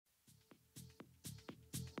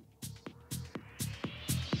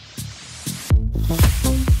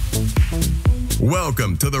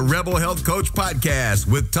Welcome to the Rebel Health Coach Podcast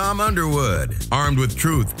with Tom Underwood. Armed with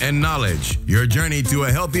truth and knowledge, your journey to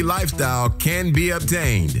a healthy lifestyle can be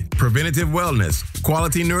obtained. Preventative wellness,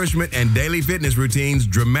 quality nourishment, and daily fitness routines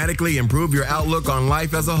dramatically improve your outlook on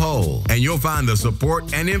life as a whole. And you'll find the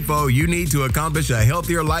support and info you need to accomplish a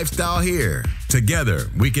healthier lifestyle here. Together,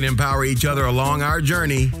 we can empower each other along our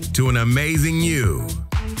journey to an amazing you.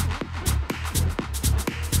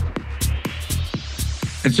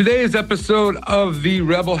 In today's episode of the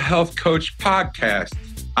Rebel Health Coach Podcast,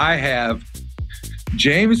 I have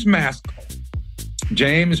James Maskell.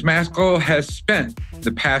 James Maskell has spent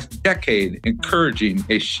the past decade encouraging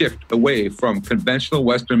a shift away from conventional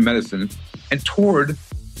Western medicine and toward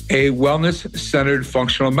a wellness-centered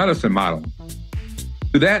functional medicine model.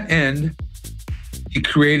 To that end, he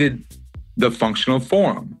created the Functional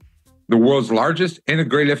Forum, the world's largest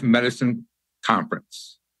integrative medicine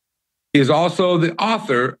conference. He is also the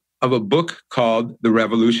author of a book called The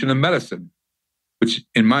Revolution of Medicine, which,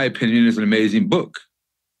 in my opinion, is an amazing book.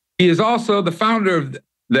 He is also the founder of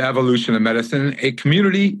The Evolution of Medicine, a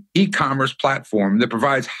community e-commerce platform that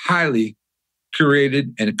provides highly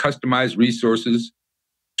curated and customized resources,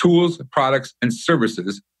 tools, products, and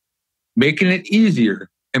services, making it easier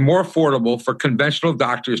and more affordable for conventional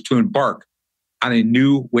doctors to embark on a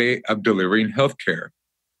new way of delivering healthcare.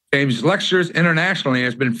 James lectures internationally and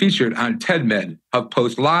has been featured on TEDMed,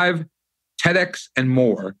 HuffPost Live, TEDx, and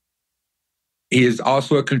more. He is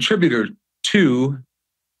also a contributor to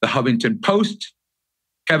the Huffington Post,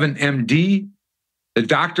 Kevin MD, the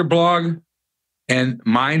Doctor Blog, and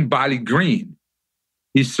Mind Body Green.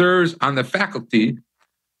 He serves on the faculty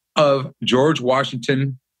of George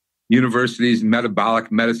Washington University's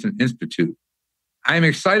Metabolic Medicine Institute. I am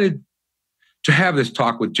excited to have this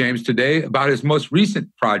talk with James today about his most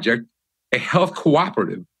recent project, a health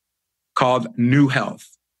cooperative called New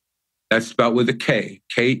Health. That's spelled with a K,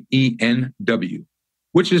 K-E-N-W,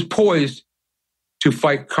 which is poised to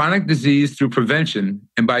fight chronic disease through prevention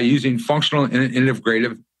and by using functional and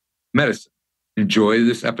integrative medicine. Enjoy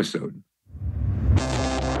this episode.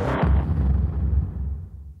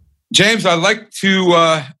 James, I'd like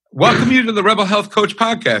to welcome you to the Rebel Health Coach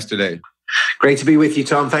Podcast today. Great to be with you,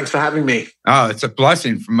 Tom. Thanks for having me. Oh, it's a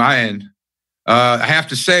blessing from my end. I have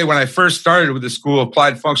to say, when I first started with the School of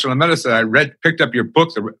Applied Functional Medicine, I picked up your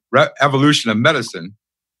book, The Evolution of Medicine.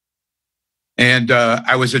 And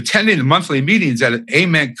I was attending the monthly meetings at an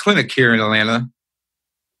Amen Clinic here in Atlanta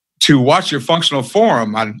to watch your Functional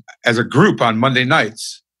Forum as a group on Monday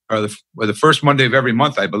nights, or the first Monday of every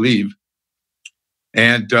month, I believe.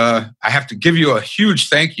 And I have to give you a huge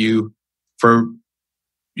thank you for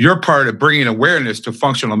your part of bringing awareness to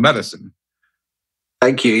functional medicine.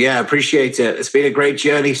 Thank you. Yeah, appreciate it. It's been a great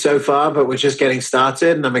journey so far, but we're just getting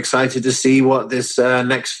started, and I'm excited to see what this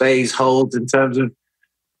next phase holds in terms of,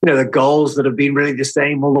 the goals that have been really the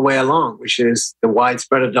same all the way along, which is the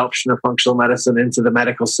widespread adoption of functional medicine into the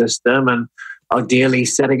medical system, and ideally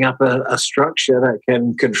setting up a structure that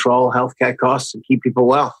can control healthcare costs and keep people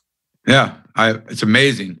well. Yeah, it's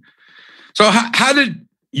amazing. So how did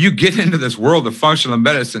you get into this world of functional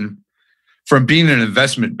medicine from being an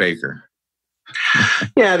investment banker?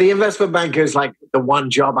 Yeah, the investment banker is like the one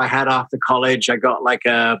job I had after college. I got like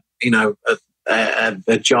a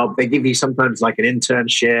job. They give you sometimes like an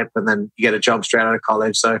internship, and then you get a job straight out of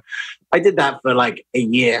college. So I did that for like a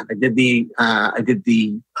year. I did the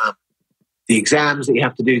exams that you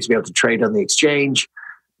have to do to be able to trade on the exchange.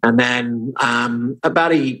 And then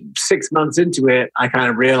about 6 months into it, I kind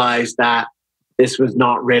of realized that this was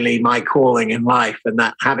not really my calling in life, and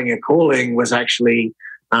that having a calling was actually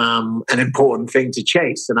an important thing to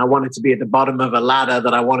chase. And I wanted to be at the bottom of a ladder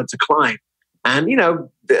that I wanted to climb. And,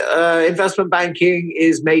 investment banking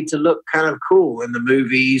is made to look kind of cool in the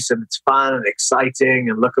movies, and it's fun and exciting,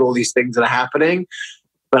 and look at all these things that are happening.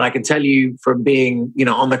 But I can tell you from being,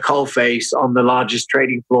 on the coalface on the largest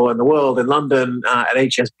trading floor in the world in London at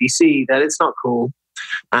HSBC, that it's not cool.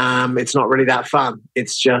 It's not really that fun.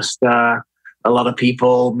 It's just a lot of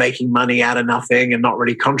people making money out of nothing and not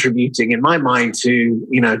really contributing, in my mind, to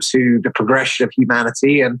the progression of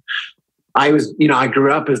humanity. And I was, I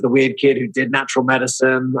grew up as the weird kid who did natural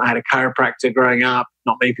medicine. I had a chiropractor growing up.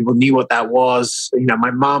 Not many people knew what that was.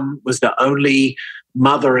 My mom was the only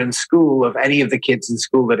mother in school of any of the kids in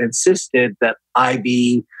school that insisted that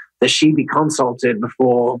she be consulted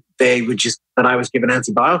before that I was given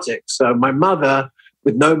antibiotics. So my mother,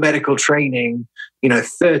 with no medical training,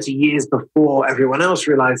 30 years before everyone else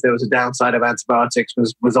realized there was a downside of antibiotics,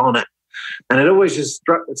 was on it. And it always just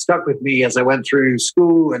stuck with me as I went through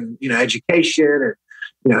school and, education and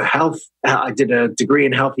health. I did a degree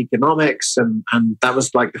in health economics, and that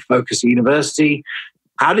was like the focus of university.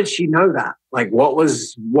 How did she know that? Like, what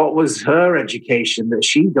was her education that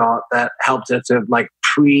she got that helped her to like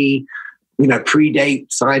predate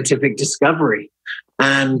scientific discovery?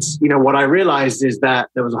 And, what I realized is that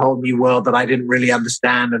there was a whole new world that I didn't really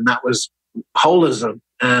understand, and that was holism.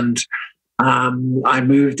 And I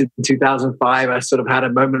moved in 2005. I sort of had a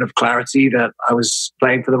moment of clarity that I was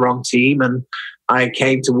playing for the wrong team, and I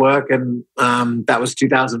came to work, and that was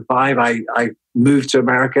 2005. I moved to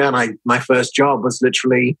America, and my first job was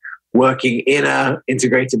literally working in a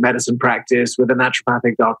integrated medicine practice with a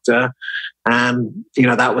naturopathic doctor. And,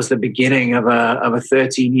 that was the beginning of a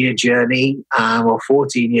 13-year journey, or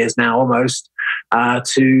 14 years now almost,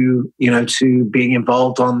 to being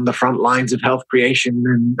involved on the front lines of health creation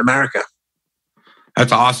in America.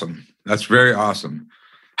 That's awesome. That's very awesome.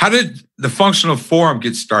 How did the Functional Forum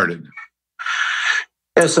get started?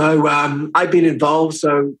 Yeah, so I've been involved.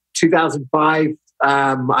 So 2005,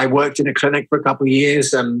 I worked in a clinic for a couple of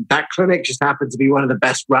years, and that clinic just happened to be one of the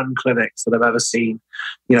best run clinics that I've ever seen.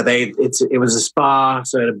 It was a spa,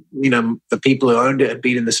 so the people who owned it had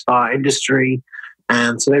been in the spa industry,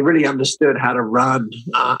 and so they really understood how to run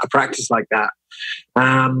a practice like that.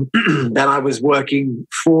 Then I was working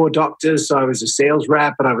for doctors, so I was a sales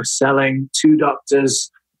rep, and I was selling to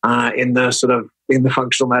doctors in the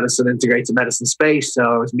functional medicine, integrated medicine space. So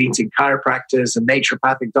I was meeting chiropractors and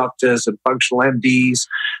naturopathic doctors and functional MDs,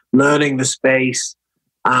 learning the space.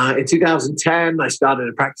 In 2010, I started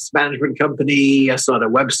a practice management company. I started a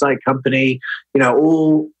website company,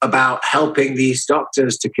 all about helping these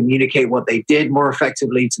doctors to communicate what they did more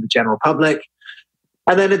effectively to the general public.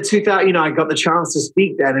 And then in 2000, I got the chance to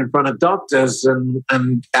speak then in front of doctors and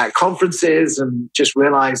at conferences, and just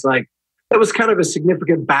realized like there was kind of a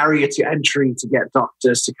significant barrier to entry to get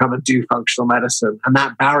doctors to come and do functional medicine. And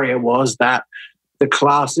that barrier was that the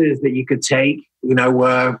classes that you could take,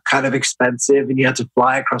 were kind of expensive, and you had to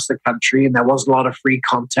fly across the country, and there wasn't a lot of free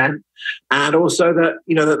content. And also that,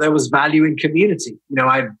 that there was value in community.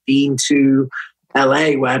 I'd been to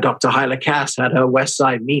LA where Dr. Hyla Cass had her West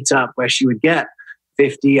Side meetup where she would get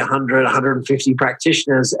 50, 100, 150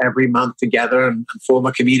 practitioners every month together and form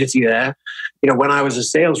a community there. When I was a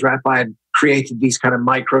sales rep, I had created these kind of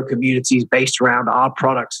micro communities based around our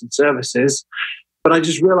products and services. But I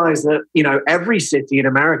just realized that, every city in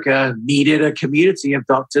America needed a community of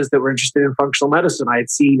doctors that were interested in functional medicine. I had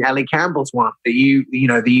seen Ellie Campbell's one that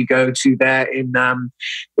you go to there in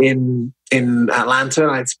Atlanta.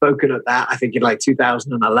 And I'd spoken at that, I think in like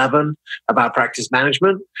 2011, about practice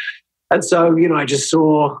management. And so, I just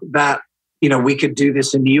saw that, we could do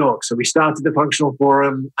this in New York. So we started the Functional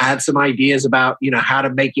Forum. I had some ideas about, how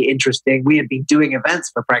to make it interesting. We had been doing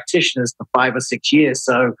events for practitioners for 5 or 6 years.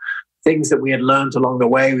 So things that we had learned along the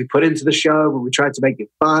way, we put into the show, but we tried to make it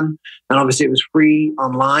fun. And obviously it was free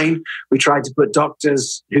online. We tried to put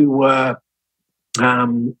doctors who were,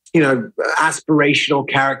 aspirational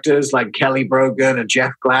characters like Kelly Brogan and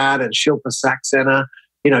Jeff Glad and Shilpa Saxena,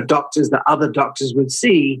 doctors that other doctors would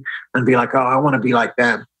see and be like, oh, I want to be like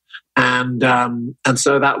them. And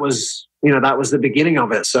so that was the beginning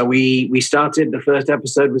of it. So we started, the first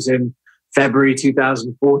episode was in February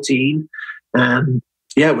 2014. And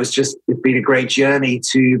it's been a great journey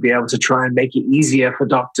to be able to try and make it easier for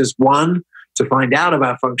doctors, one, to find out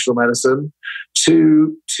about functional medicine,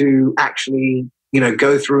 two, to actually,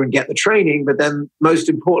 go through and get the training, but then most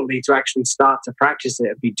importantly, to actually start to practice it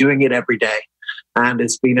and be doing it every day. And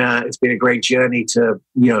it's been a great journey to,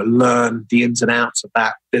 learn the ins and outs of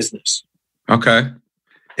that business. Okay.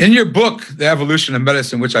 In your book, The Evolution of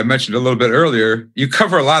Medicine, which I mentioned a little bit earlier, you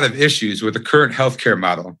cover a lot of issues with the current healthcare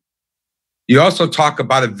model. You also talk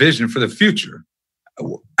about a vision for the future.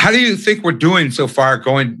 How do you think we're doing so far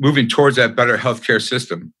moving towards that better healthcare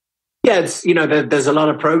system? Yeah, it's, there's a lot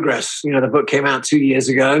of progress. The book came out 2 years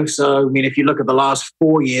ago. So, if you look at the last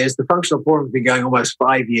 4 years, the Functional Forum has been going almost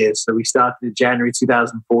 5 years. So we started in January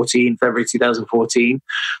 2014, February 2014.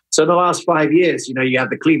 So the last 5 years, you have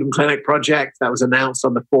the Cleveland Clinic project that was announced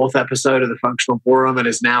on the 4th episode of the Functional Forum and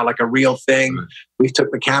is now like a real thing. Right. We've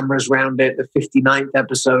took the cameras around it. The 59th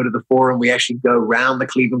episode of the forum, we actually go around the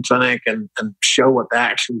Cleveland Clinic and show what they're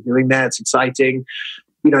actually doing there. It's exciting.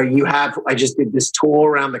 I just did this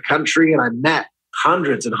tour around the country and I met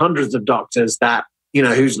hundreds and hundreds of doctors that,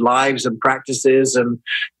 whose lives and practices and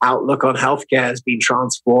outlook on healthcare has been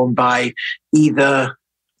transformed by either,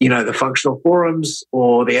 the Functional Forums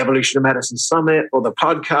or the Evolution of Medicine Summit or the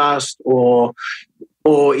podcast or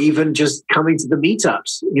even just coming to the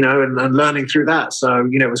meetups, and learning through that. So,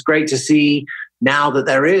 it was great to see now that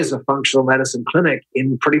there is a functional medicine clinic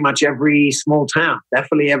in pretty much every small town,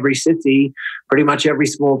 definitely every city, pretty much every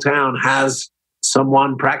small town has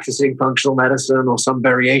someone practicing functional medicine or some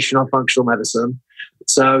variation of functional medicine.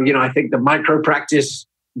 So, I think the micro practice,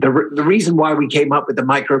 the reason why we came up with the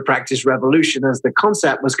micro practice revolution as the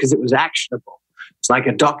concept was because it was actionable. It's like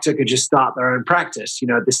a doctor could just start their own practice.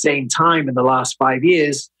 At the same time, in the last 5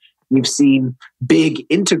 years, you've seen big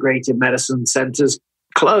integrative medicine centers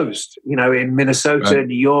closed, in Minnesota, right,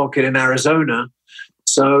 New York, and in Arizona.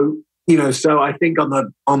 So, so I think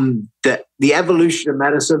on the evolution of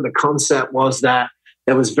medicine, the concept was that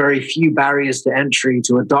there was very few barriers to entry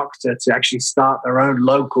to a doctor to actually start their own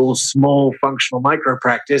local, small, functional micro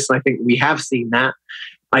practice. And I think we have seen that.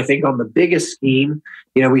 I think on the biggest scheme,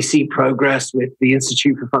 we see progress with the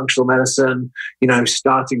Institute for Functional Medicine,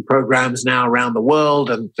 starting programs now around the world.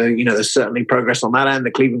 And, there's certainly progress on that end.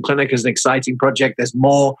 The Cleveland Clinic is an exciting project. There's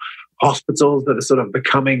more hospitals that are sort of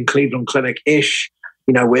becoming Cleveland Clinic-ish,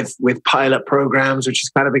 with pilot programs, which is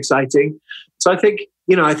kind of exciting. So I think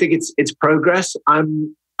it's progress.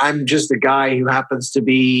 I'm just a guy who happens to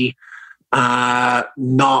be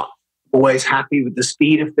not always happy with the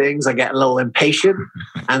speed of things. I get a little impatient.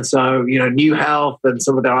 And so, New Health and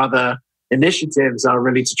some of their other initiatives are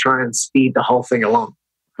really to try and speed the whole thing along.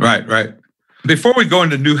 Right. Before we go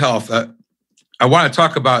into New Health, I want to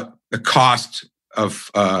talk about the cost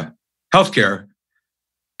of healthcare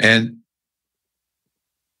and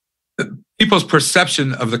people's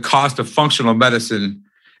perception of the cost of functional medicine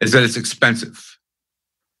is that it's expensive.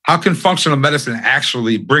 How can functional medicine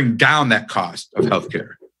actually bring down that cost of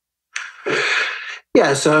healthcare?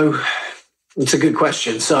 Yeah, so it's a good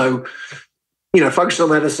question. So, functional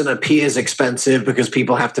medicine appears expensive because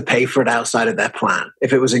people have to pay for it outside of their plan.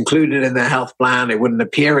 If it was included in their health plan, it wouldn't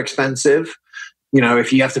appear expensive.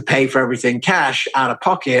 If you have to pay for everything cash out of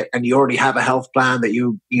pocket and you already have a health plan that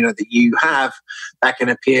you have, that can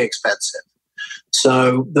appear expensive.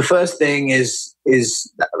 So the first thing is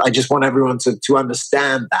I just want everyone to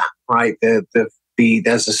understand that, right?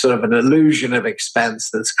 There's a sort of an illusion of expense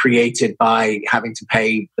that's created by having to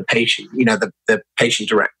pay the patient, the patient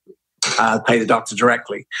directly, pay the doctor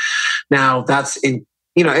directly. Now that's in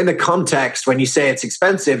the context, when you say it's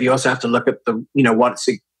expensive, you also have to look at what's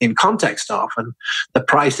in context of, and the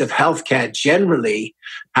price of healthcare generally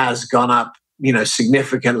has gone up,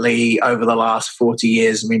 significantly over the last 40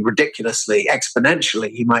 years. I mean, ridiculously,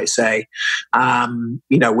 exponentially, you might say,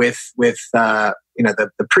 with the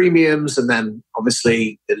premiums, and then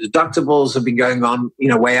obviously the deductibles have been going on,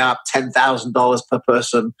 way up, $10,000 per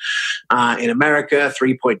person in America,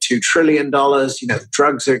 $3.2 trillion.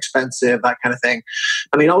 Drugs are expensive, that kind of thing.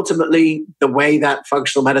 I mean, ultimately, the way that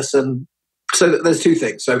functional medicine, so there's two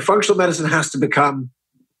things. So functional medicine has to become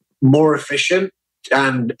more efficient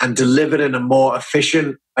and delivered in a more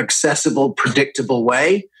efficient, accessible, predictable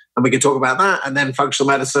way. And we can talk about that. And then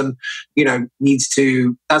functional medicine, needs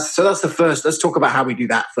to, that's the first. Let's talk about how we do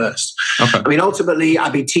that first. Okay. I mean, ultimately,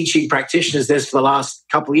 I've been teaching practitioners this for the last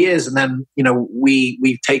couple of years. And then,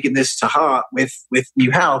 we've taken this to heart with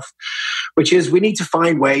New Health, which is we need to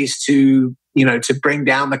find ways to bring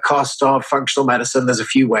down the cost of functional medicine. There's a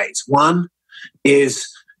few ways. One is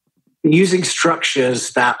using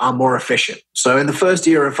structures that are more efficient. So in the first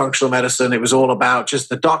year of functional medicine, it was all about just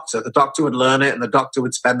the doctor. The doctor would learn it and the doctor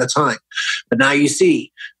would spend the time. But now you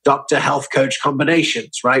see doctor health coach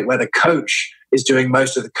combinations, right? Where the coach is doing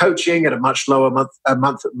most of the coaching at a much lower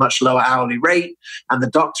much lower hourly rate. And the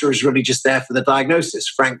doctor is really just there for the diagnosis.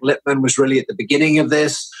 Frank Lippmann was really at the beginning of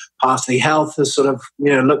this. Parsley Health has sort of,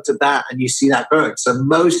 looked at that, and you see that growing. So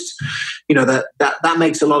most, that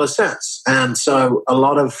makes a lot of sense. And so a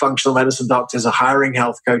lot of functional medicine doctors are hiring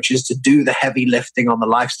health coaches to do the heavy lifting on the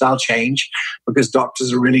lifestyle change, because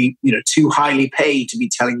doctors are really, too highly paid to be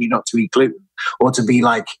telling you not to eat gluten or to be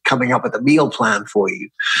like coming up with a meal plan for you.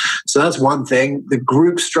 So that's one thing. The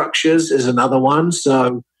group structures is another one.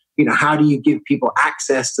 So, how do you give people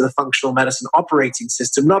access to the functional medicine operating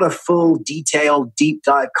system? Not a full, detailed, deep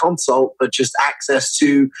dive consult, but just access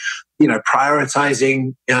to,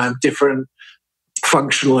 prioritizing different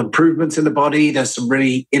functional improvements in the body. There's some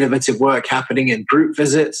really innovative work happening in group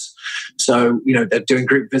visits. So, they're doing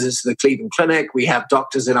group visits to the Cleveland Clinic. We have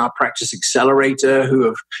doctors in our practice accelerator who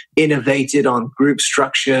have innovated on group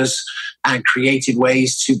structures and created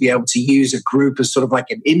ways to be able to use a group as sort of like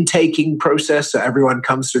an intaking process. So everyone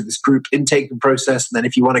comes through this group intaking process. And then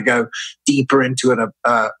if you want to go deeper into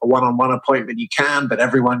a one-on-one appointment, you can, but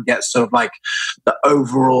everyone gets sort of like the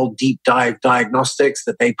overall deep dive diagnostics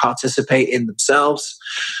that they participate in themselves.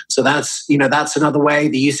 So that's another way.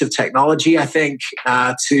 The use of technology, I think,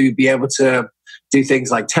 to be able to do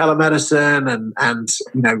things like telemedicine and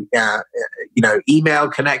email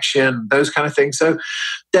connection, those kind of things. So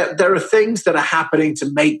there are things that are happening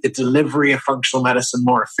to make the delivery of functional medicine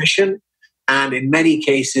more efficient. And in many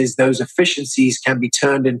cases, those efficiencies can be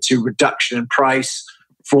turned into reduction in price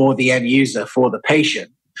for the end user, for the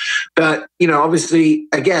patient. But, obviously,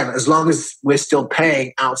 again, as long as we're still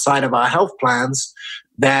paying outside of our health plans,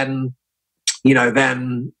 then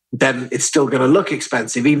it's still going to look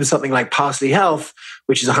expensive. Even something like Parsley Health,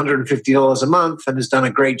 which is $150 a month and has done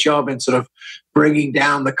a great job in sort of bringing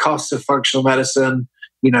down the costs of functional medicine,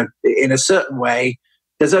 in a certain way.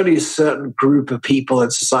 There's only a certain group of people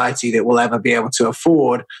in society that will ever be able to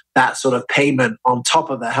afford that sort of payment on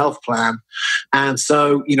top of their health plan. And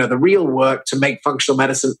so, the real work to make functional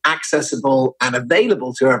medicine accessible and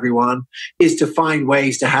available to everyone is to find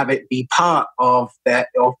ways to have it be part of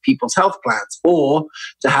people's health plans, or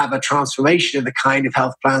to have a transformation in the kind of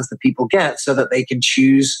health plans that people get so that they can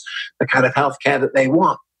choose the kind of healthcare that they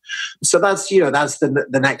want. So that's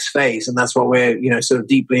the next phase, and that's what we're sort of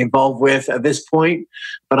deeply involved with at this point.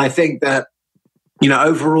 But I think that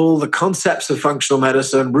overall the concepts of functional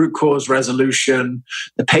medicine, root cause resolution,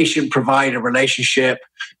 the patient-provider relationship,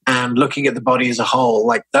 and looking at the body as a whole,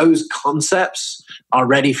 like those concepts are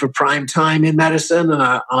ready for prime time in medicine and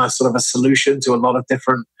are sort of a solution to a lot of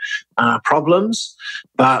different problems.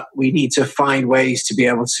 But we need to find ways to be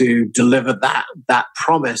able to deliver that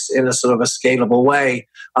promise in a sort of a scalable way.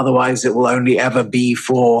 Otherwise, it will only ever be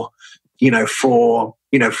for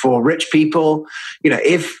rich people.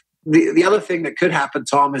 If the other thing that could happen,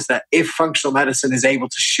 Tom, is that if functional medicine is able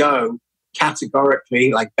to show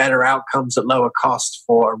categorically like better outcomes at lower cost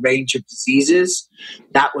for a range of diseases,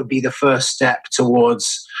 that would be the first step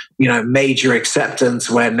towards major acceptance,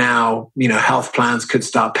 where now health plans could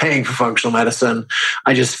start paying for functional medicine.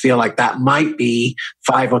 I just feel like that might be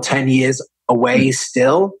 5 or 10 years away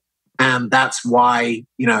still. And that's why,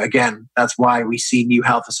 that's why we see New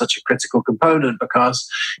Health as such a critical component, because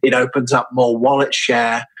it opens up more wallet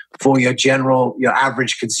share for your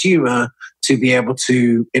average consumer to be able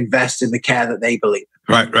to invest in the care that they believe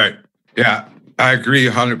in. Right. Yeah, I agree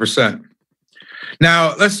 100%.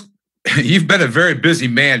 Now, you've been a very busy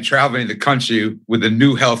man traveling the country with a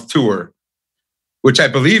New Health tour, which I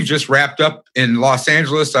believe just wrapped up in Los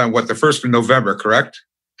Angeles on the 1st of November, correct?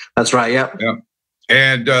 That's right, yeah.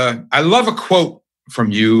 And I love a quote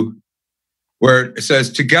from you where it says,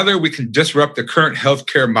 "Together we can disrupt the current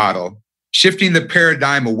healthcare model, shifting the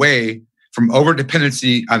paradigm away from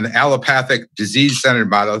overdependency on the allopathic disease-centered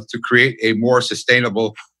model to create a more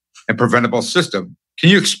sustainable and preventable system." Can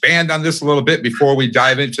you expand on this a little bit before we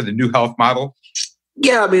dive into the New Health model?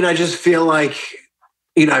 Yeah, I just feel like,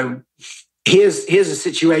 here's a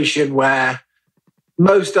situation where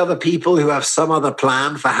most other people who have some other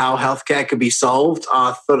plan for how healthcare can be solved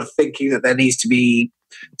are sort of thinking that there needs to be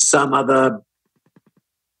some other,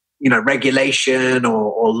 regulation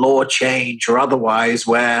or law change or otherwise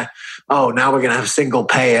where, now we're going to have single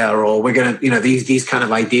payer, or we're going to, these kind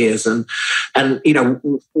of ideas. And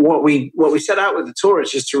what we set out with the tour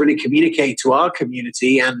is just to really communicate to our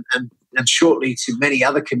community and shortly to many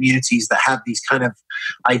other communities that have these kind of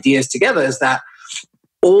ideas together, is that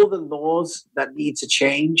all the laws that need to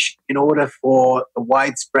change in order for the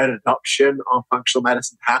widespread adoption of functional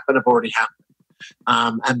medicine to happen have already happened.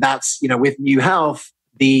 And that's, with New Health,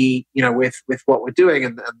 with what we're doing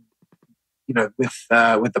and with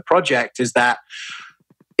the project, is that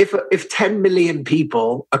if 10 million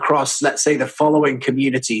people across, let's say, the following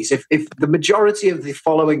communities, if the majority of the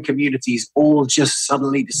following communities all just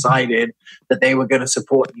suddenly decided that they were going to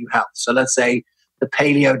support New Health. So let's say the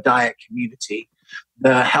paleo diet community,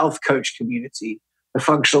 the health coach community, the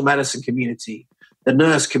functional medicine community, the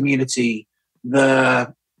nurse community,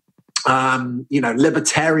 the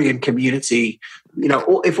libertarian community,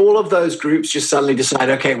 if all of those groups just suddenly decide,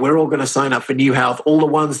 okay, we're all going to sign up for New Health, all the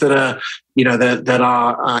ones that are, that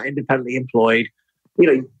are independently employed,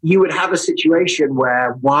 you would have a situation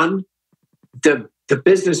where the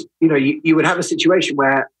business, you would have a situation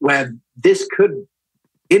where this could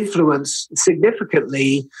influence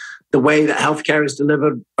significantly the way that healthcare is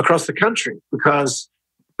delivered across the country, because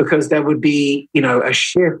there would be, a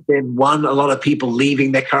shift in a lot of people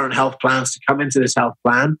leaving their current health plans to come into this health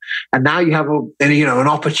plan. And now you have an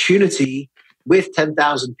opportunity with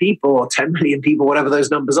 10,000 people or 10 million people, whatever those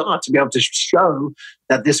numbers are, to be able to show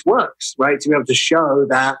that this works, right? To be able to show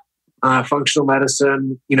that functional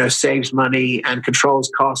medicine, saves money and controls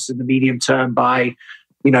costs in the medium term by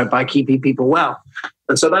keeping people well.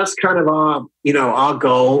 And so that's kind of our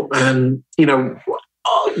goal. And,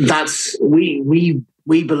 that's, we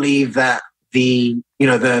believe that the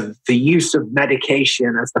use of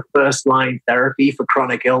medication as the first line therapy for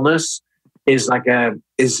chronic illness is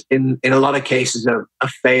in a lot of cases a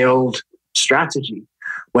failed strategy,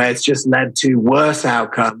 where it's just led to worse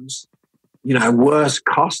outcomes, worse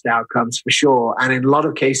cost outcomes for sure, and in a lot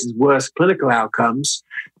of cases worse clinical outcomes,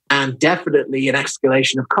 and definitely an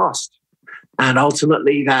escalation of cost. And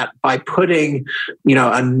ultimately, that by putting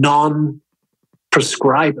a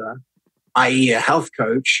non-prescriber, i.e. a health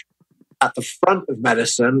coach, at the front of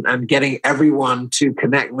medicine and getting everyone to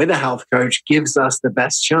connect with a health coach gives us the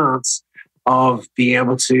best chance of being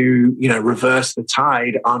able to, reverse the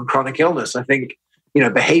tide on chronic illness. I think,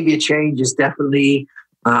 behavior change is definitely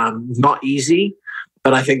not easy,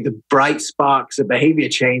 but I think the bright sparks of behavior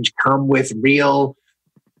change come with real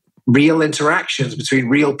interactions between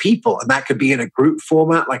real people. And that could be in a group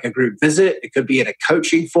format, like a group visit. It could be in a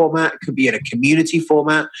coaching format. It could be in a community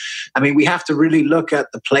format. I mean, we have to really look at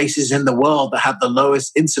the places in the world that have the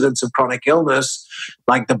lowest incidence of chronic illness,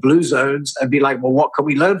 like the blue zones, and be like, well, what can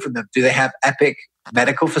we learn from them? Do they have epic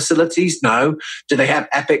medical facilities? No. Do they have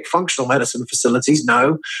epic functional medicine facilities?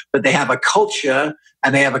 No. But they have a culture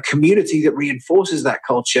and they have a community that reinforces that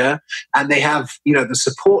culture. And they have, the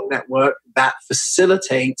support network that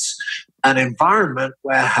facilitates an environment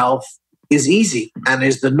where health is easy and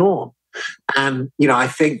is the norm. And, I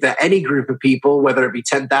think that any group of people, whether it be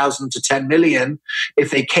 10,000 to 10 million, if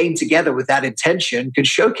they came together with that intention, could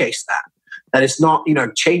showcase that. That it's not,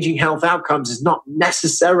 changing health outcomes is not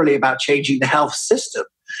necessarily about changing the health system.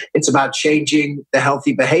 It's about changing the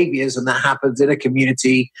healthy behaviors, and that happens in a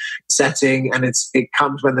community setting. And it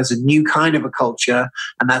comes when there's a new kind of a culture,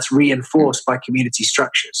 and that's reinforced by community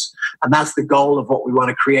structures. And that's the goal of what we want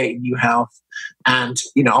to create in New Health. And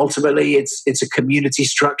ultimately, it's a community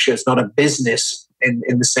structure. It's not a business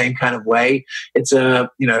in the same kind of way. It's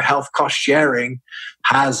health cost sharing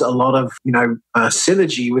has a lot of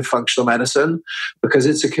synergy with functional medicine because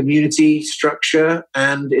it's a community structure,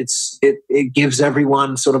 and it gives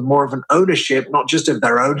everyone sort of more of an ownership, not just of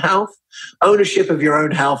their own health, ownership of your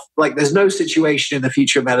own health. Like, there's no situation in the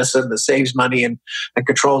future of medicine that saves money and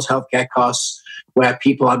controls healthcare costs where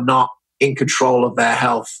people are not in control of their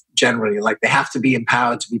health generally. Like, they have to be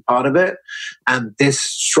empowered to be part of it. And this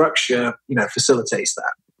structure, facilitates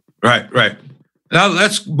that. Right. Now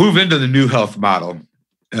let's move into the new health model,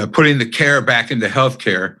 putting the care back into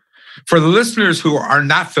healthcare. For the listeners who are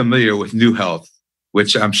not familiar with new health,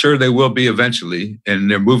 which I'm sure they will be eventually,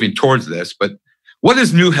 and they're moving towards this, but what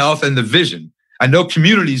is new health and the vision? I know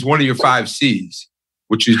community is one of your 5 C's,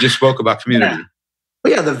 which you just spoke about community. Yeah.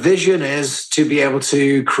 Well, the vision is to be able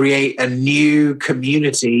to create a new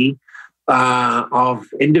community of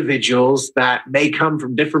individuals that may come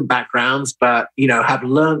from different backgrounds, but have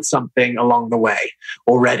learned something along the way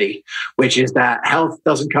already, which is that health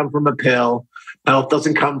doesn't come from a pill. Health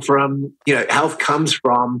doesn't come from, health comes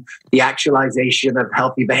from the actualization of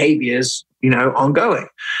healthy behaviors, ongoing.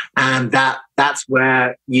 And that's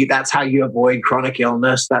how you avoid chronic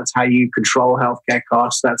illness. That's how you control healthcare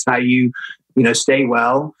costs. That's how you stay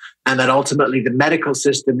well. And that ultimately the medical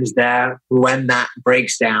system is there when that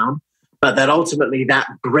breaks down. But that ultimately that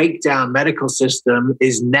breakdown medical system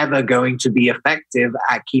is never going to be effective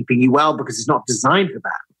at keeping you well because it's not designed for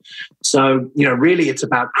that. So, really it's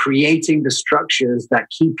about creating the structures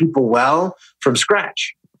that keep people well from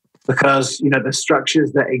scratch. Because, the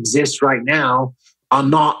structures that exist right now are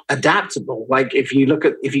not adaptable. Like if you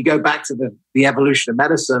go back to the evolution of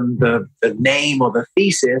medicine, the name or the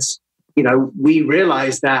thesis, we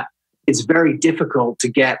realize that it's very difficult to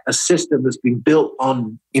get a system that's been built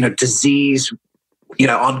on, disease,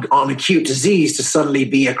 on acute disease to suddenly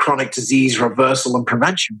be a chronic disease reversal and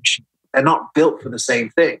prevention machine. They're not built for the same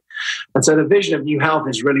thing. And so the vision of New Health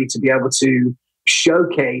is really to be able to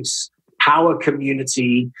showcase how a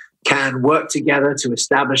community can work together to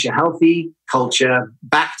establish a healthy culture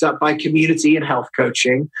backed up by community and health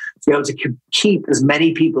coaching, to be able to keep as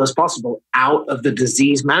many people as possible out of the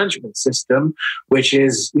disease management system, which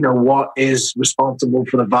is, what is responsible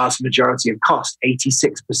for the vast majority of cost,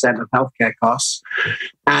 86% of healthcare costs.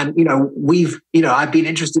 And, I've been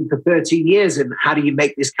interested for 13 years in how do you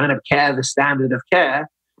make this kind of care the standard of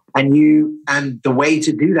care? And the way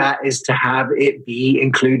to do that is to have it be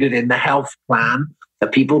included in the health plan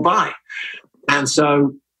that people buy. And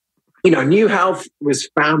so, New Health was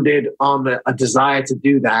founded on a desire to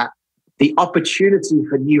do that. The opportunity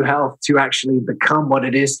for New Health to actually become what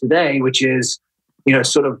it is today, which is,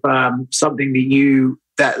 something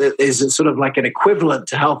that is sort of like an equivalent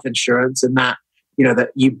to health insurance, and that, that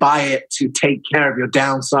you buy it to take care of your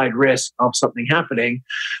downside risk of something happening.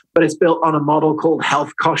 But it's built on a model called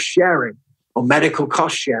health cost sharing or medical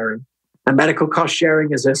cost sharing. And medical cost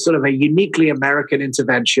sharing is a sort of a uniquely American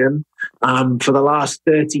intervention. For the last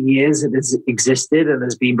 30 years, it has existed and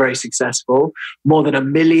has been very successful. More than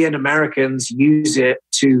 1 million Americans use it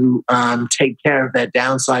to take care of their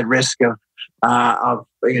downside risk of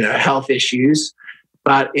health issues.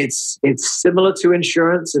 But it's similar to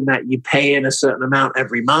insurance in that you pay in a certain amount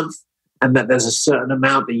every month, and that there's a certain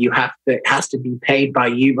amount that has to be paid by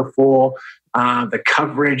you before the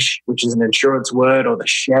coverage, which is an insurance word, or the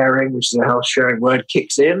sharing, which is a health sharing word,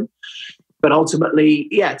 kicks in. But ultimately,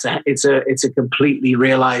 it's a completely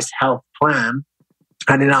realized health plan.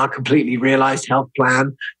 And in our completely realized health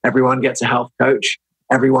plan, everyone gets a health coach.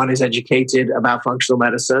 Everyone is educated about functional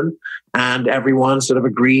medicine, and everyone sort of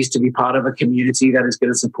agrees to be part of a community that is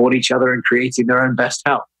going to support each other in creating their own best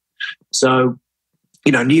health. So,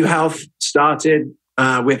 New Health started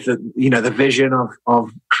with the vision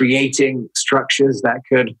of creating structures that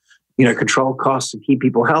could, control costs and keep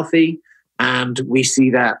people healthy. And we see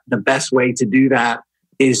that the best way to do that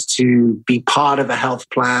is to be part of a health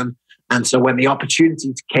plan. And so when the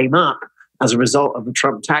opportunity came up as a result of the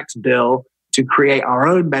Trump tax bill to create our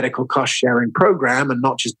own medical cost sharing program, and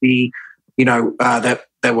not just be, that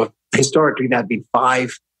there were historically there had been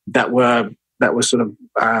 5 that were sort of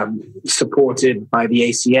supported by the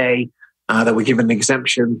ACA, that were given an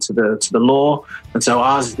exemption to the law. And so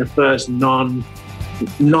ours is the first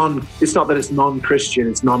it's not that it's non-Christian,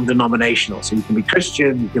 it's non-denominational. So you can be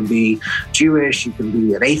Christian, you can be Jewish, you can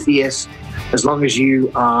be an atheist. As long as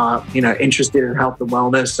you are, interested in health and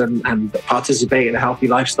wellness and participate in a healthy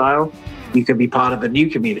lifestyle, you can be part of the new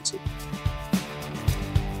community.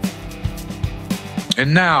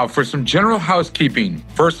 And now for some general housekeeping.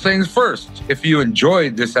 First things first, if you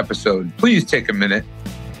enjoyed this episode, please take a minute,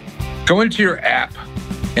 go into your app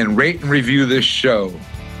and rate and review this show.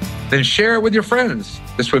 Then share it with your friends.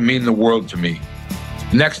 This would mean the world to me.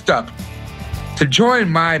 Next up, to join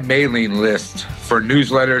my mailing list for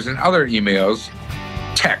newsletters and other emails,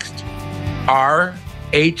 text RHCP,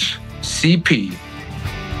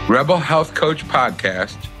 Rebel Health Coach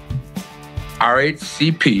Podcast,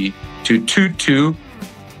 RHCP to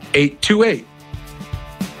 22828.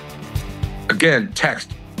 Again,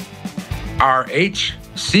 text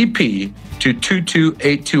RHCP to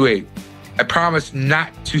 22828. I promise not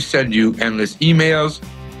to send you endless emails.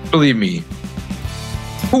 Believe me,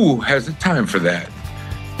 who has the time for that?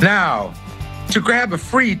 Now, to grab a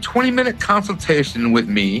free 20-minute consultation with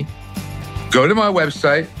me, go to my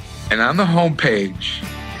website, and on the homepage,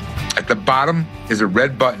 at the bottom is a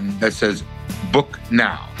red button that says Book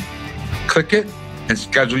Now. Click it and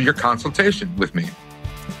schedule your consultation with me.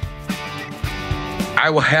 I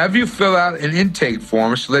will have you fill out an intake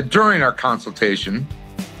form so that during our consultation,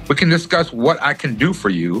 we can discuss what I can do for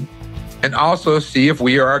you and also see if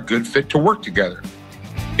we are a good fit to work together.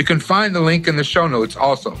 You can find the link in the show notes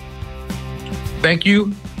also. Thank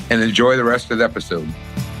you and enjoy the rest of the episode.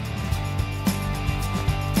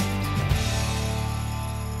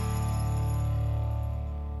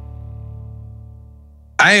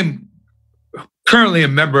 I am currently a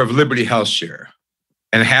member of Liberty Health Share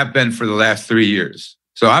and have been for the last 3 years.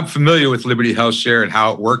 So I'm familiar with Liberty Health Share and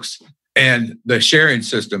how it works and the sharing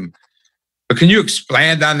system. But can you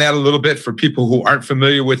expand on that a little bit for people who aren't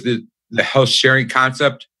familiar with the health sharing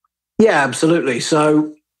concept? Yeah, absolutely.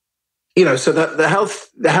 So,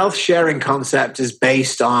 the health sharing concept is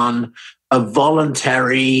based on a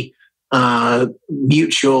voluntary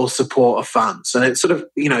mutual support of funds. And it sort of,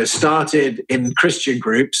 started in Christian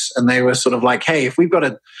groups, and they were sort of like, hey, if we've got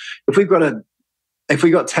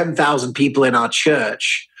 10,000 people in our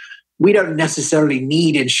church, we don't necessarily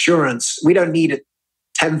need insurance. We don't need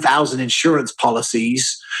 10,000 insurance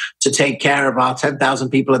policies to take care of our 10,000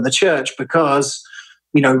 people in the church, because,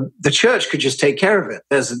 the church could just take care of it.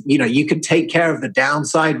 You can take care of the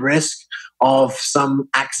downside risk of some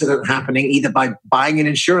accident happening either by buying an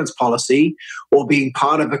insurance policy or being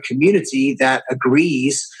part of a community that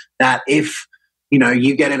agrees that if,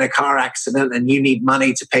 you get in a car accident and you need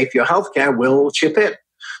money to pay for your healthcare, we'll chip in.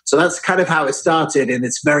 So that's kind of how it started in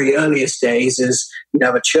its very earliest days is,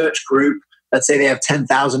 a church group, let's say they have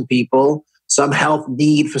 10,000 people, some health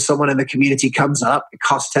need for someone in the community comes up, it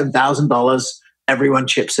costs $10,000, everyone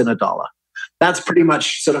chips in $1. That's pretty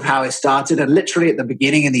much sort of how it started. And literally at the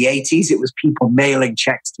beginning in the 80s, it was people mailing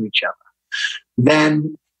checks to each other.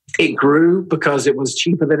 Then it grew because it was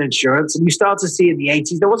cheaper than insurance. And you start to see in the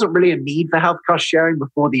 80s, there wasn't really a need for health cost sharing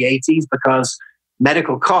before the 80s because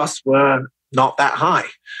medical costs were not that high,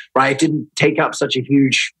 right? It didn't take up such a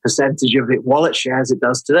huge percentage of it wallet share as it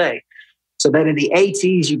does today. So then in the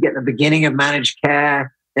 80s, you get the beginning of managed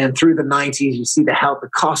care. and through the 90s, you see the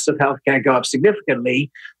cost of healthcare go up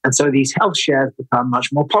significantly. And so these health shares become much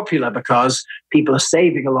more popular because people are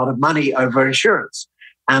saving a lot of money over insurance.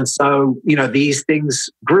 And so, these things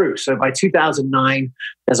grew. So by 2009,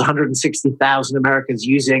 there's 160,000 Americans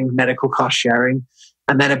using medical cost sharing.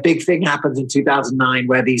 And then a big thing happens in 2009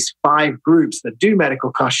 where these 5 groups that do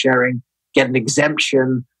medical cost sharing get an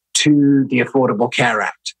exemption to the Affordable Care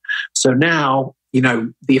Act. So now,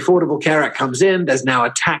 the Affordable Care Act comes in, there's now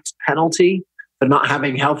a tax penalty for not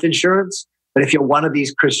having health insurance. But if you're one of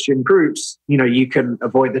these Christian groups, you can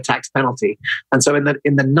avoid the tax penalty. And so in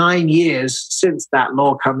the 9 years since that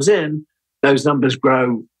law comes in, those numbers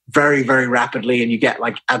grow very, very rapidly. And you get,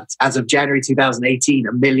 like, as of January 2018,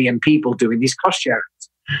 1 million people doing these cost sharings.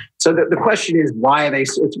 So the question is, why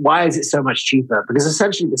is it so much cheaper? Because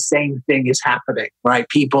essentially the same thing is happening, right?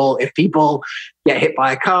 If people get hit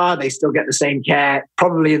by a car, they still get the same care,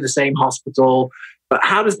 probably in the same hospital. But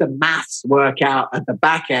how does the maths work out at the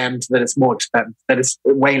back end that it's more expensive, that it's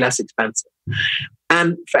way less expensive?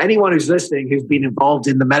 And for anyone who's listening, who's been involved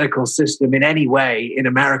in the medical system in any way in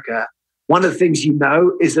America, one of the things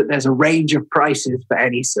is that there's a range of prices for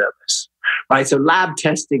any service, right? So lab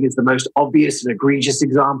testing is the most obvious and egregious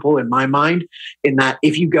example in my mind, in that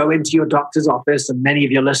if you go into your doctor's office, and many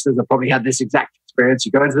of your listeners have probably had this exact experience,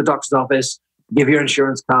 you go into the doctor's office, give your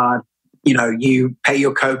insurance card, you pay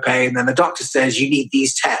your copay, and then the doctor says you need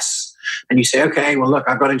these tests. And you say, okay, well, look,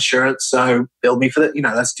 I've got insurance, so bill me for that.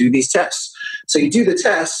 Let's do these tests. So you do the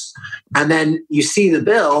tests, and then you see the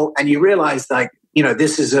bill, and you realize,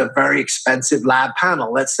 this is a very expensive lab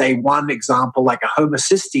panel. Let's say one example, like a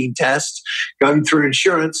homocysteine test going through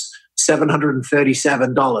insurance,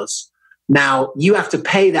 $737. Now, you have to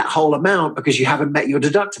pay that whole amount because you haven't met your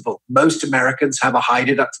deductible. Most Americans have a high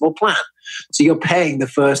deductible plan. So you're paying the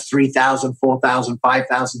first $3,000, $4,000,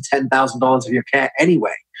 $5,000, $10,000 of your care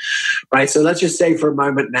anyway, right? So let's just say for a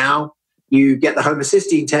moment now, you get the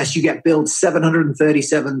homocysteine test, you get billed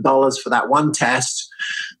 $737 for that one test.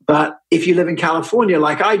 But if you live in California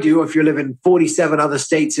like I do, or if you live in 47 other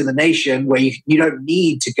states in the nation where you don't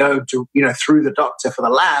need to go to, through the doctor for the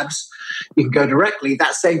labs, you can go directly,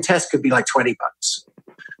 that same test could be like $20.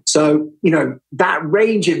 So, that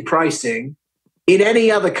range in pricing in any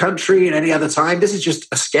other country, in any other time, this is just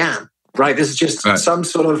a scam, right? This is just some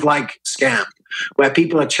sort of scam where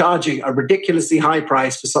people are charging a ridiculously high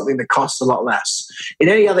price for something that costs a lot less. In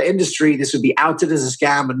any other industry, this would be outed as a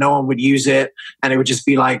scam and no one would use it. And it would just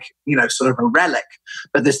be sort of a relic.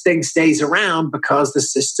 But this thing stays around because the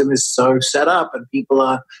system is so set up and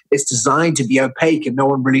it's designed to be opaque and no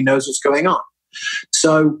one really knows what's going on.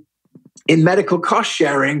 So in medical cost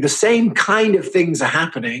sharing, the same kind of things are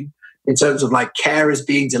happening in terms of care is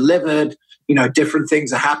being delivered, different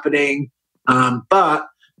things are happening. But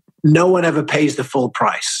no one ever pays the full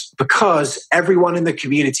price because everyone in the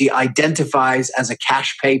community identifies as a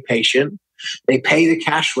cash pay patient. They pay the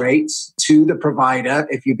cash rates to the provider.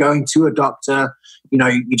 If you're going to a doctor,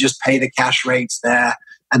 you just pay the cash rates there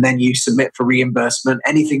and then you submit for reimbursement.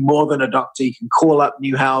 Anything more than a doctor, you can call up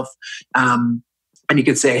New Health and you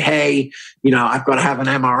can say, hey, I've got to have an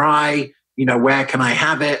MRI, where can I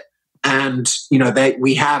have it? And,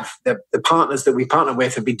 we have the partners that we partner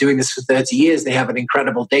with have been doing this for 30 years. They have an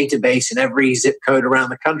incredible database in every zip code around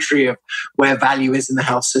the country of where value is in the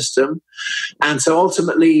health system. And so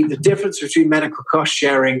ultimately, the difference between medical cost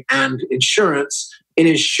sharing and insurance, in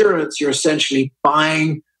insurance, you're essentially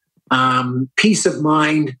buying peace of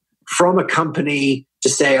mind from a company to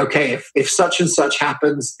say, okay, if such and such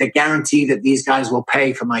happens, they guarantee that these guys will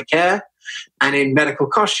pay for my care. And in medical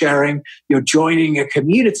cost sharing, you're joining a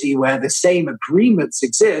community where the same agreements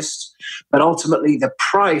exist, but ultimately the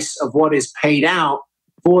price of what is paid out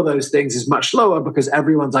for those things is much lower because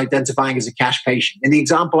everyone's identifying as a cash patient. In the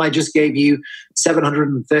example I just gave you,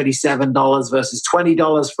 $737 versus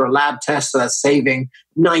 $20 for a lab test, so that's saving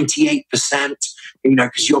 98%.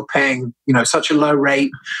 Because you're paying, such a low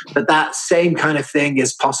rate. But that same kind of thing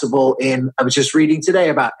is possible I was just reading today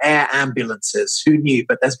about air ambulances. Who knew?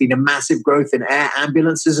 But there's been a massive growth in air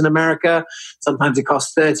ambulances in America. Sometimes it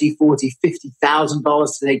costs $30,000, $40,000,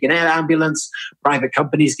 $50,000 to take an air ambulance. Private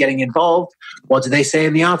companies getting involved. What do they say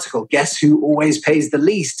in the article? Guess who always pays the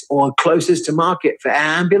least or closest to market for air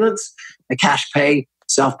ambulance? The cash pay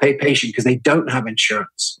self-pay patient because they don't have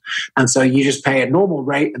insurance. And so you just pay a normal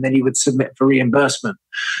rate and then you would submit for reimbursement.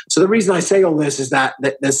 So the reason I say all this is that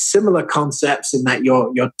there's similar concepts in that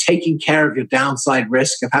you're taking care of your downside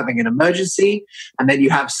risk of having an emergency, and then you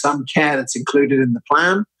have some care that's included in the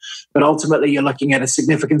plan. But ultimately, you're looking at a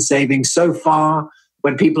significant savings. So far,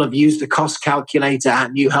 when people have used the cost calculator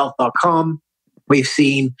at newhealth.com, We've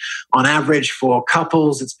seen on average for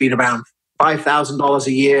couples, it's been around $5,000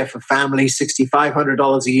 a year, for families,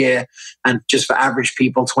 $6,500 a year, and just for average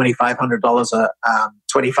people,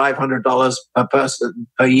 $2,500 per person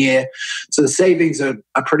per year. So the savings are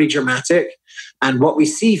pretty dramatic. And what we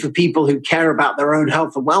see for people who care about their own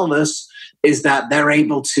health and wellness is that they're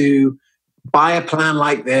able to buy a plan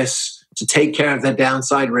like this to take care of their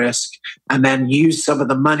downside risk, and then use some of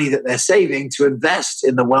the money that they're saving to invest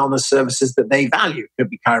in the wellness services that they value. Could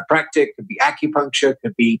be chiropractic, could be acupuncture,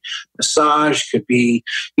 could be massage, could be,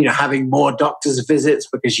 having more doctor's visits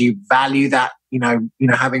because you value that,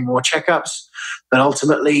 having more checkups. But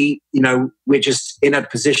ultimately, we're just in a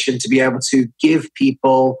position to be able to give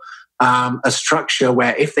people a structure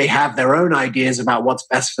where if they have their own ideas about what's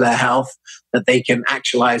best for their health, that they can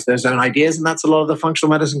actualize those own ideas. And that's a lot of the functional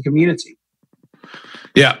medicine community.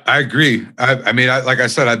 Yeah, I agree. Like I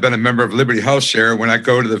said, I've been a member of Liberty Health Share. When I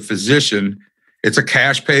go to the physician, it's a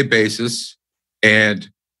cash pay basis. And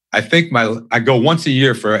I think I go once a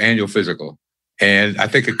year for an annual physical. And I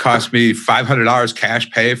think it costs me $500 cash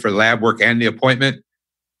pay for lab work and the appointment.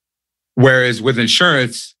 Whereas with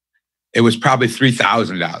insurance, it was probably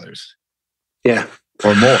 $3,000. Yeah.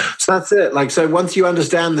 Or more. So that's it. So once you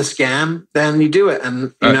understand the scam, then you do it.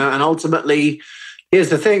 And, and ultimately, here's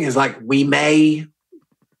the thing is we may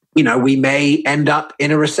end up in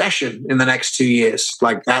a recession in the next 2 years.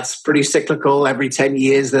 That's pretty cyclical. Every 10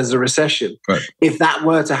 years, there's a recession. Right. If that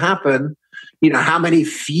were to happen, how many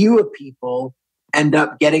fewer people end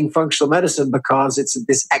up getting functional medicine because it's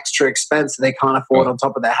this extra expense that they can't afford on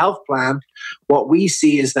top of their health plan? What we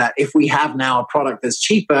see is that if we have now a product that's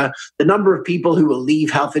cheaper, the number of people who will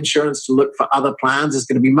leave health insurance to look for other plans is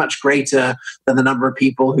going to be much greater than the number of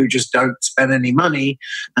people who just don't spend any money.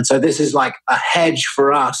 And so this is like a hedge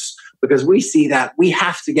for us, because we see that we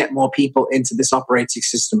have to get more people into this operating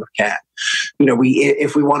system of care.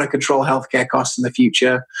 If we want to control healthcare costs in the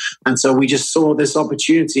future. And so we just saw this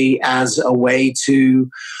opportunity as a way to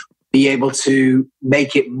be able to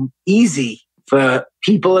make it easy for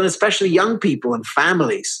people, and especially young people and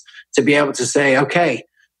families, to be able to say, okay,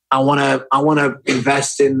 I want to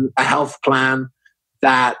invest in a health plan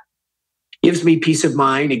that gives me peace of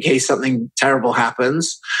mind in case something terrible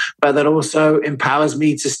happens, but that also empowers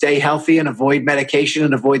me to stay healthy and avoid medication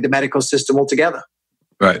and avoid the medical system altogether.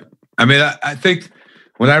 Right. I think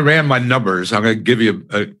when I ran my numbers, I'm going to give you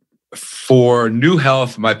for New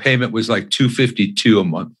Health, my payment was like $252 a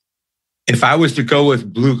month. If I was to go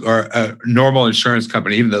with Blue or a normal insurance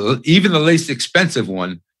company, even the least expensive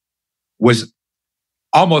one, was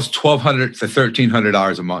almost $1,200 to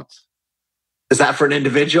 $1,300 a month. Is that for an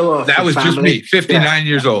individual or that was family? Just me, 59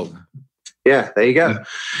 years old. Yeah, there you go.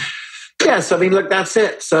 Yeah, so look, that's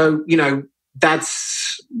it. So,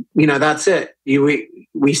 that's it.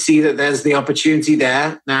 We see that there's the opportunity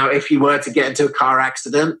there. Now, if you were to get into a car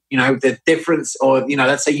accident, the difference, or,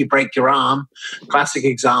 let's say you break your arm, classic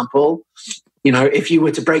example, if you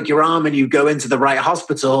were to break your arm and you go into the right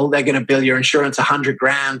hospital, they're going to bill your insurance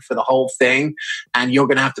 $100,000 for the whole thing. And you're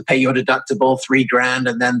going to have to pay your deductible $3,000.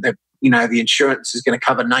 And then the insurance is going to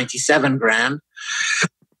cover $97,000.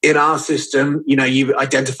 In our system, you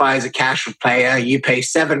identify as a cash payer, you pay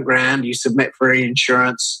 $7,000, you submit for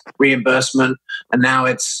insurance reimbursement, and now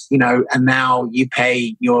it's, and now you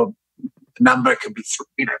pay your number could be,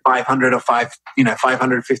 500 or 500,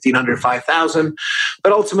 1,500, 5,000.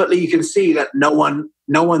 But ultimately you can see that no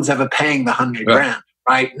one's ever paying the $100,000.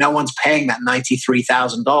 Right? No one's paying that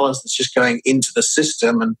 $93,000 that's just going into the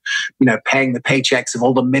system and, paying the paychecks of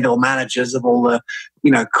all the middle managers of all the,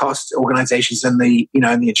 cost organizations and the,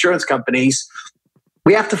 and the insurance companies.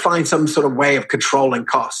 We have to find some sort of way of controlling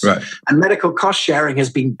costs. Right. And medical cost sharing has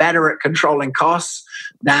been better at controlling costs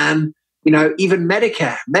than, even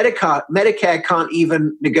Medicare. Medicare can't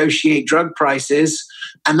even negotiate drug prices.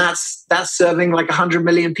 And that's serving like 100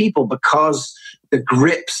 million people because the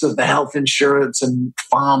grips of the health insurance and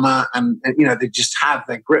pharma and they just have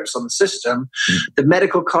their grips on the system. The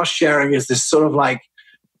medical cost sharing is this sort of like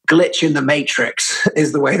glitch in the matrix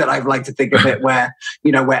is the way that I'd like to think of it, where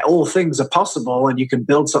all things are possible and you can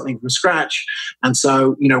build something from scratch. And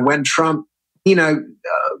so, when Trump,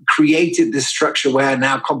 created this structure where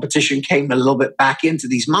now competition came a little bit back into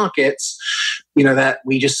these markets, that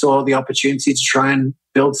we just saw the opportunity to try and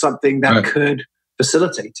build something that could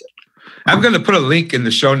facilitate it. I'm going to put a link in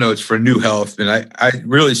the show notes for New Health, and I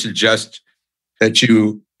really suggest that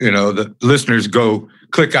the listeners go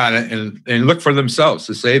click on it and look for themselves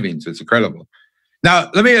the savings. It's incredible.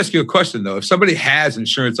 Now, let me ask you a question though. If somebody has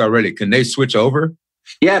insurance already, can they switch over?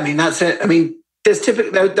 Yeah, that's it.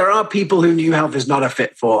 There are people who New Health is not a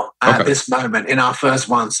fit for at this moment in our first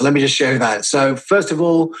one. So let me just show you that. So first of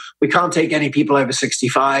all, we can't take any people over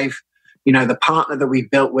 65. The partner that we've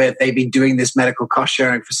built with, they've been doing this medical cost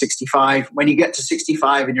sharing for 65. When you get to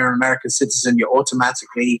 65 and you're an American citizen, you're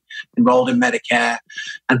automatically enrolled in Medicare.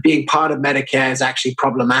 And being part of Medicare is actually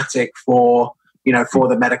problematic for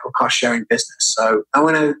the medical cost sharing business. So no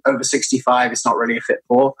one over 65 is not really a fit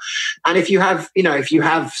for. And if you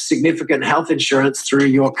have significant health insurance through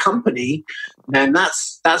your company, then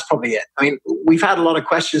that's probably it. I mean, we've had a lot of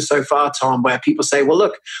questions so far, Tom, where people say, well,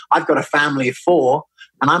 look, I've got a family of 4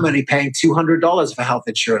 and I'm only paying $200 for health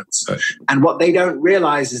insurance. Right. And what they don't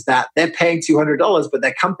realize is that they're paying $200, but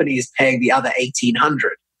their company is paying the other $1,800.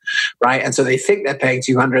 Right. And so they think they're paying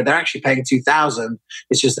 $200. They're actually paying $2,000.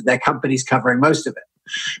 It's just that their company's covering most of it.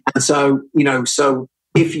 And so,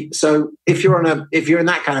 if you're in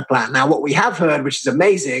that kind of plan. Now, what we have heard, which is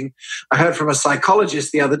amazing, I heard from a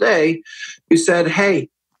psychologist the other day who said, hey,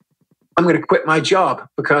 I'm going to quit my job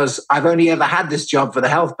because I've only ever had this job for the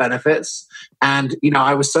health benefits. And,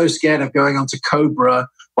 I was so scared of going onto Cobra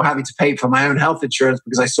or having to pay for my own health insurance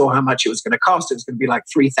because I saw how much it was going to cost. It was going to be like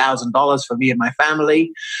 $3,000 for me and my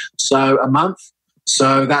family. So a month.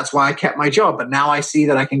 So that's why I kept my job. But now I see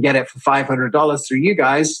that I can get it for $500 through you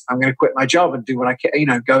guys. I'm going to quit my job and do what I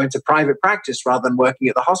can, go into private practice rather than working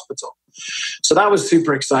at the hospital. So that was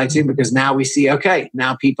super exciting because now we see, okay,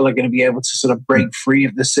 now people are going to be able to sort of break free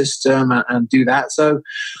of the system and do that. So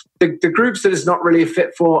the groups that it's not really a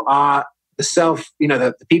fit for are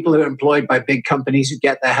the people who are employed by big companies who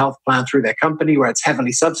get their health plan through their company where it's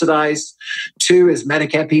heavily subsidized. 2 is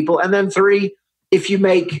Medicare people. And then 3, if you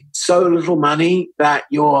make so little money that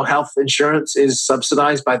your health insurance is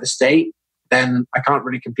subsidized by the state, then I can't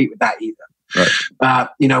really compete with that either. Right.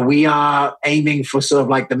 We are aiming for sort of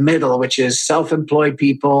like the middle, which is self-employed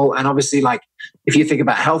people. And obviously, like if you think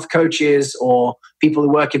about health coaches or people who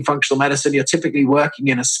work in functional medicine, you're typically working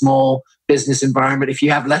in a small business environment. If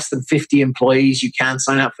you have less than 50 employees, you can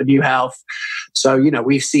sign up for New Health. So,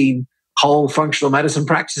 we've seen whole functional medicine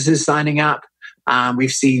practices signing up.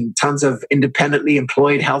 We've seen tons of independently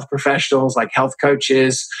employed health professionals like health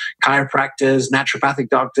coaches, chiropractors, naturopathic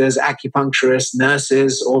doctors, acupuncturists,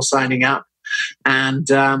 nurses, all signing up. And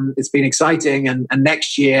it's been exciting. And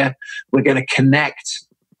next year, we're going to connect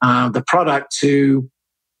the product to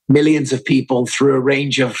millions of people through a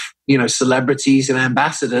range of celebrities and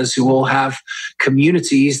ambassadors who all have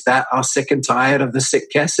communities that are sick and tired of the sick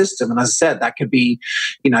care system. And as I said, that could be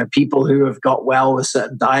people who have got well with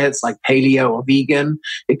certain diets like paleo or vegan.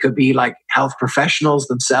 It could be like health professionals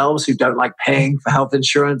themselves who don't like paying for health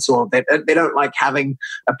insurance, or they don't like having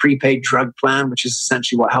a prepaid drug plan, which is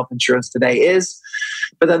essentially what health insurance today is.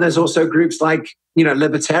 But then there's also groups like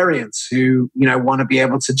libertarians who want to be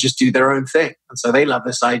able to just do their own thing, and so they love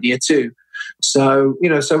this idea too. So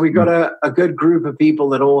we've got a good group of people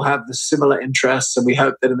that all have the similar interests, and we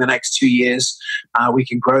hope that in the next 2 years we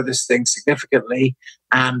can grow this thing significantly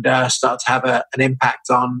and start to have an impact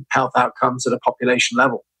on health outcomes at a population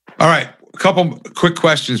level. All right, a couple quick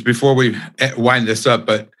questions before we wind this up.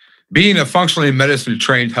 But being a functionally medicine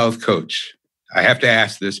trained health coach, I have to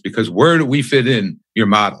ask this because where do we fit in your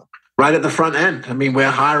model? Right at the front end. I mean, we're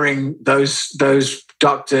hiring those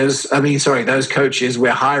coaches,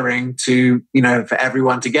 we're hiring to, for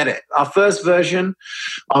everyone to get it. Our first version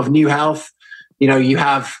of New Health, you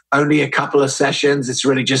have only a couple of sessions. It's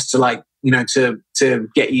really just to to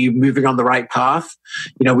get you moving on the right path.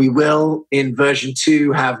 We will in version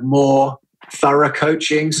 2 have more thorough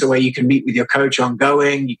coaching, so where you can meet with your coach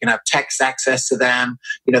ongoing, you can have text access to them.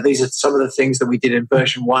 These are some of the things that we did in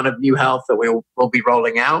version 1 of New Health that we'll be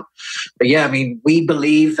rolling out. But yeah, I mean, we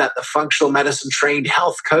believe that the functional medicine trained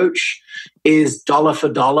health coach is dollar for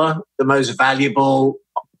dollar the most valuable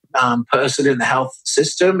person in the health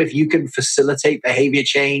system. If you can facilitate behavior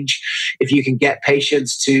change, if you can get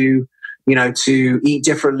patients to eat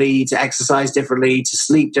differently, to exercise differently, to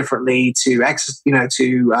sleep differently, to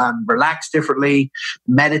relax differently,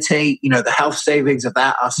 meditate, the health savings of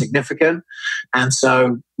that are significant. And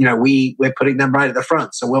so, we're putting them right at the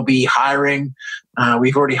front. So we'll be hiring,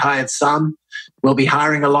 we've already hired some, we'll be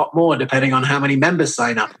hiring a lot more depending on how many members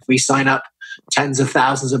sign up. If we sign up tens of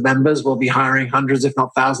thousands of members, we'll be hiring hundreds, if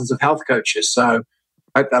not thousands of health coaches. So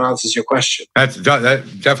I hope that answers your question. That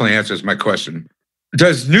definitely answers my question.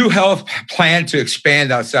 Does New Health plan to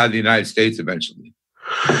expand outside the United States eventually?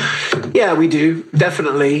 Yeah, we do,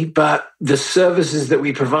 definitely. But the services that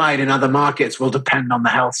we provide in other markets will depend on the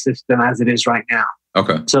health system as it is right now.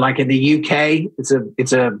 Okay. So like in the UK,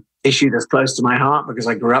 it's a issue that's close to my heart because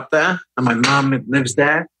I grew up there and my mom lives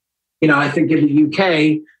there. I think in the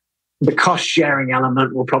UK, The cost sharing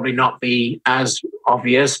element will probably not be as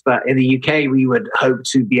obvious, but in the UK, we would hope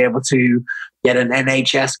to be able to get an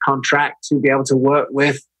NHS contract to be able to work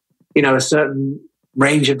with, a certain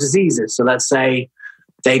range of diseases. So let's say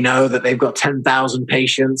they know that they've got 10,000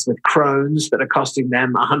 patients with Crohn's that are costing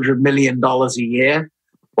them $100 million a year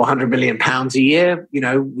or £100 million a year.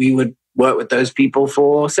 We would work with those people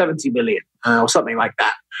for 70 million or something like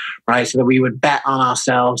that, right? So that we would bet on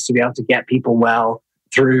ourselves to be able to get people well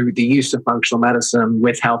through the use of functional medicine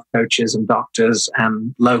with health coaches and doctors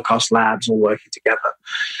and low-cost labs all working together.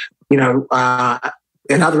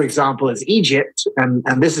 Another example is Egypt, and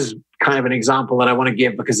this is kind of an example that I want to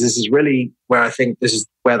give because this is really where I think this is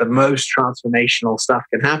where the most transformational stuff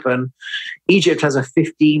can happen. Egypt has a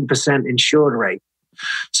 15% insured rate.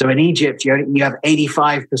 So in Egypt, you have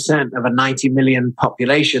 85% of a 90 million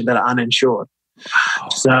population that are uninsured. Wow.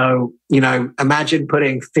 So, imagine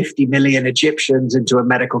putting 50 million Egyptians into a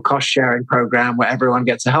medical cost sharing program where everyone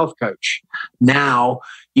gets a health coach. Now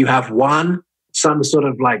you have some sort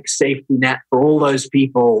of like safety net for all those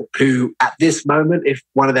people who at this moment, if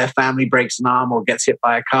one of their family breaks an arm or gets hit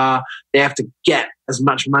by a car, they have to get as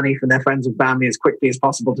much money from their friends and family as quickly as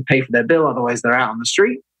possible to pay for their bill. Otherwise they're out on the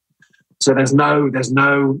street. So there's no,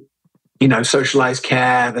 socialized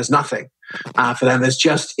care. There's nothing for them. There's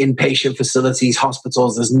just inpatient facilities,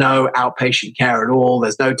 hospitals. There's no outpatient care at all.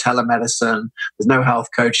 There's no telemedicine. There's no health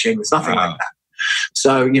coaching. There's nothing like that.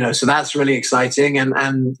 So, so that's really exciting.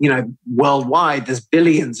 And worldwide, there's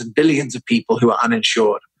billions and billions of people who are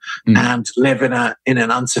uninsured and live in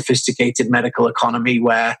an unsophisticated medical economy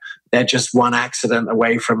where they're just one accident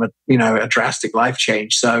away from a drastic life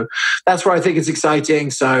change. So that's where I think it's exciting.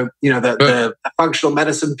 So, the functional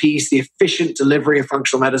medicine piece, the efficient delivery of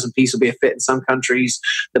functional medicine piece will be a fit in some countries.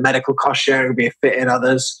 The medical cost sharing will be a fit in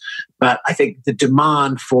others. But I think the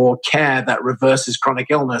demand for care that reverses chronic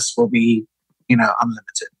illness will be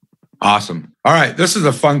unlimited. Awesome. All right. This is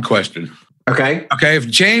a fun question. Okay. If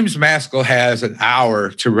James Maskell has an hour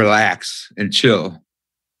to relax and chill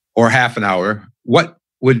or half an hour, what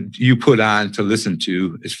would you put on to listen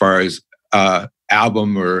to as far as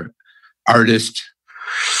album or artist?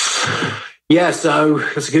 Yeah, so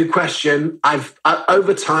that's a good question.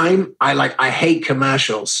 Over time, I hate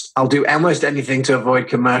commercials. I'll do almost anything to avoid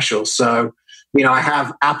commercials. So, I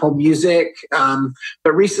have Apple Music,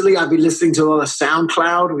 but recently I've been listening to a lot of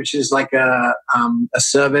SoundCloud, which is like a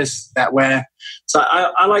service so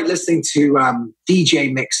I like listening to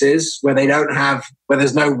DJ mixes where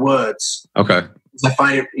there's no words. Okay. I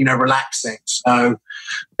find it, relaxing. So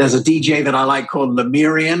there's a DJ that I like called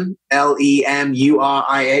Lemurian, Lemurian.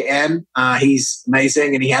 He's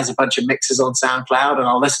amazing, and he has a bunch of mixes on SoundCloud, and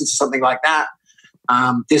I'll listen to something like that.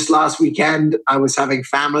 This last weekend, I was having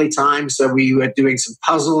family time, so we were doing some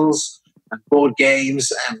puzzles and board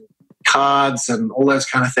games and cards and all those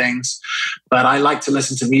kind of things. But I like to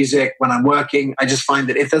listen to music when I'm working. I just find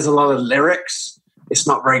that if there's a lot of lyrics, it's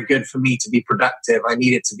not very good for me to be productive. I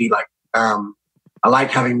need it to be like, I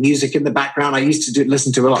like having music in the background. I used to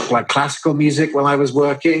listen to a lot of like classical music while I was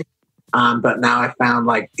working. But now I found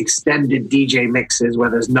like extended DJ mixes where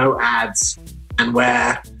there's no ads and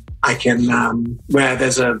where I can, where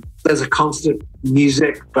there's a constant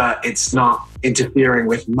music, but it's not interfering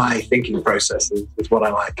with my thinking processes is what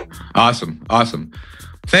I like. Awesome.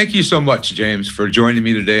 Thank you so much, James, for joining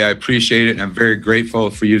me today. I appreciate it. And I'm very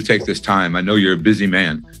grateful for you to take this time. I know you're a busy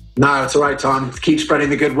man. No, it's all right, Tom. Keep spreading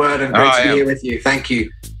the good word and great to be here with you. Thank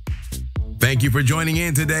you. Thank you for joining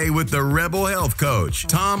in today with the Rebel Health Coach,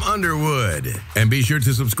 Tom Underwood. And be sure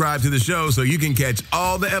to subscribe to the show so you can catch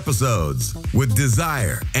all the episodes. With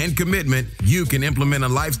desire and commitment, you can implement a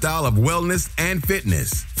lifestyle of wellness and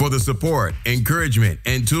fitness. For the support, encouragement,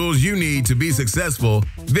 and tools you need to be successful,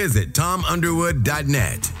 visit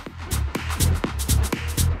tomunderwood.net.